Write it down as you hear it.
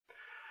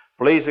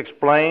Please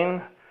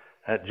explain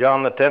at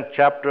John the 10th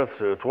chapter,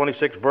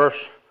 26th verse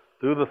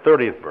through the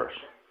 30th verse.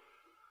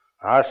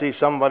 I see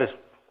somebody's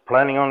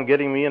planning on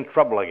getting me in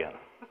trouble again.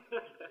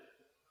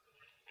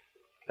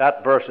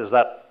 That verse is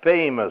that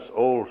famous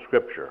old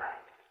scripture.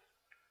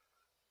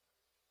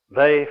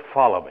 They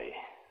follow me,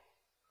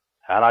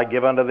 and I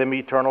give unto them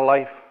eternal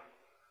life.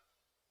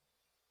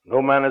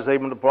 No man is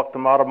able to pluck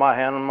them out of my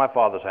hand and my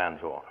Father's hand,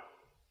 so on.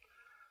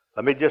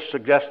 Let me just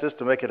suggest this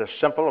to make it as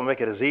simple and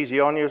make it as easy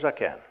on you as I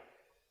can.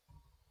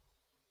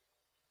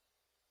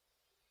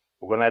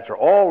 We're going to answer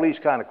all these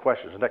kind of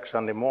questions next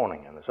Sunday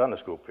morning in the Sunday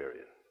school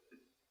period.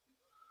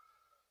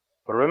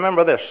 But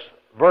remember this,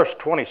 verse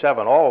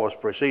 27 always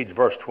precedes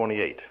verse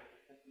 28.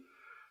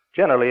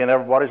 Generally in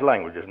everybody's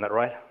language, isn't that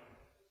right?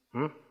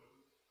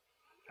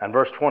 And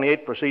verse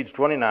 28 precedes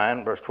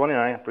 29, verse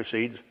 29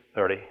 precedes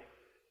 30. Isn't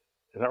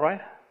that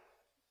right?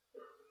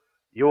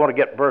 You want to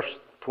get verse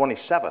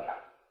 27.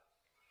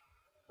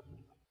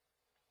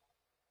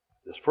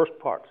 This first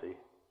part, see,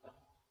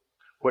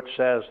 which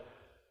says,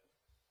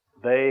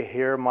 they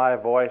hear my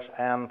voice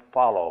and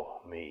follow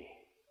me.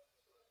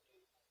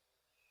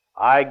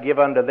 I give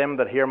unto them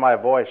that hear my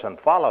voice and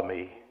follow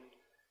me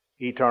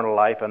eternal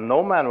life, and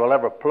no man will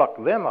ever pluck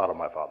them out of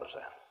my Father's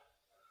hand.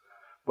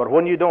 But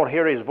when you don't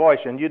hear his voice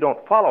and you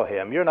don't follow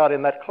him, you're not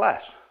in that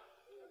class.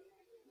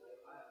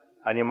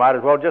 And you might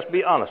as well just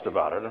be honest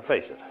about it and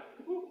face it.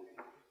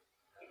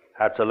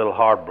 That's a little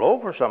hard blow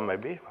for some,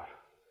 maybe.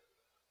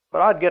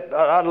 But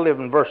I'd live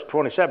in verse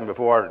 27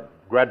 before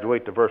I'd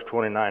graduate to verse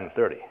 29 and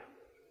 30.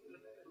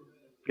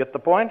 Get the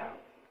point?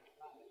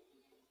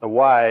 The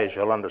wise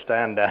shall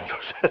understand, Daniel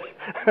said.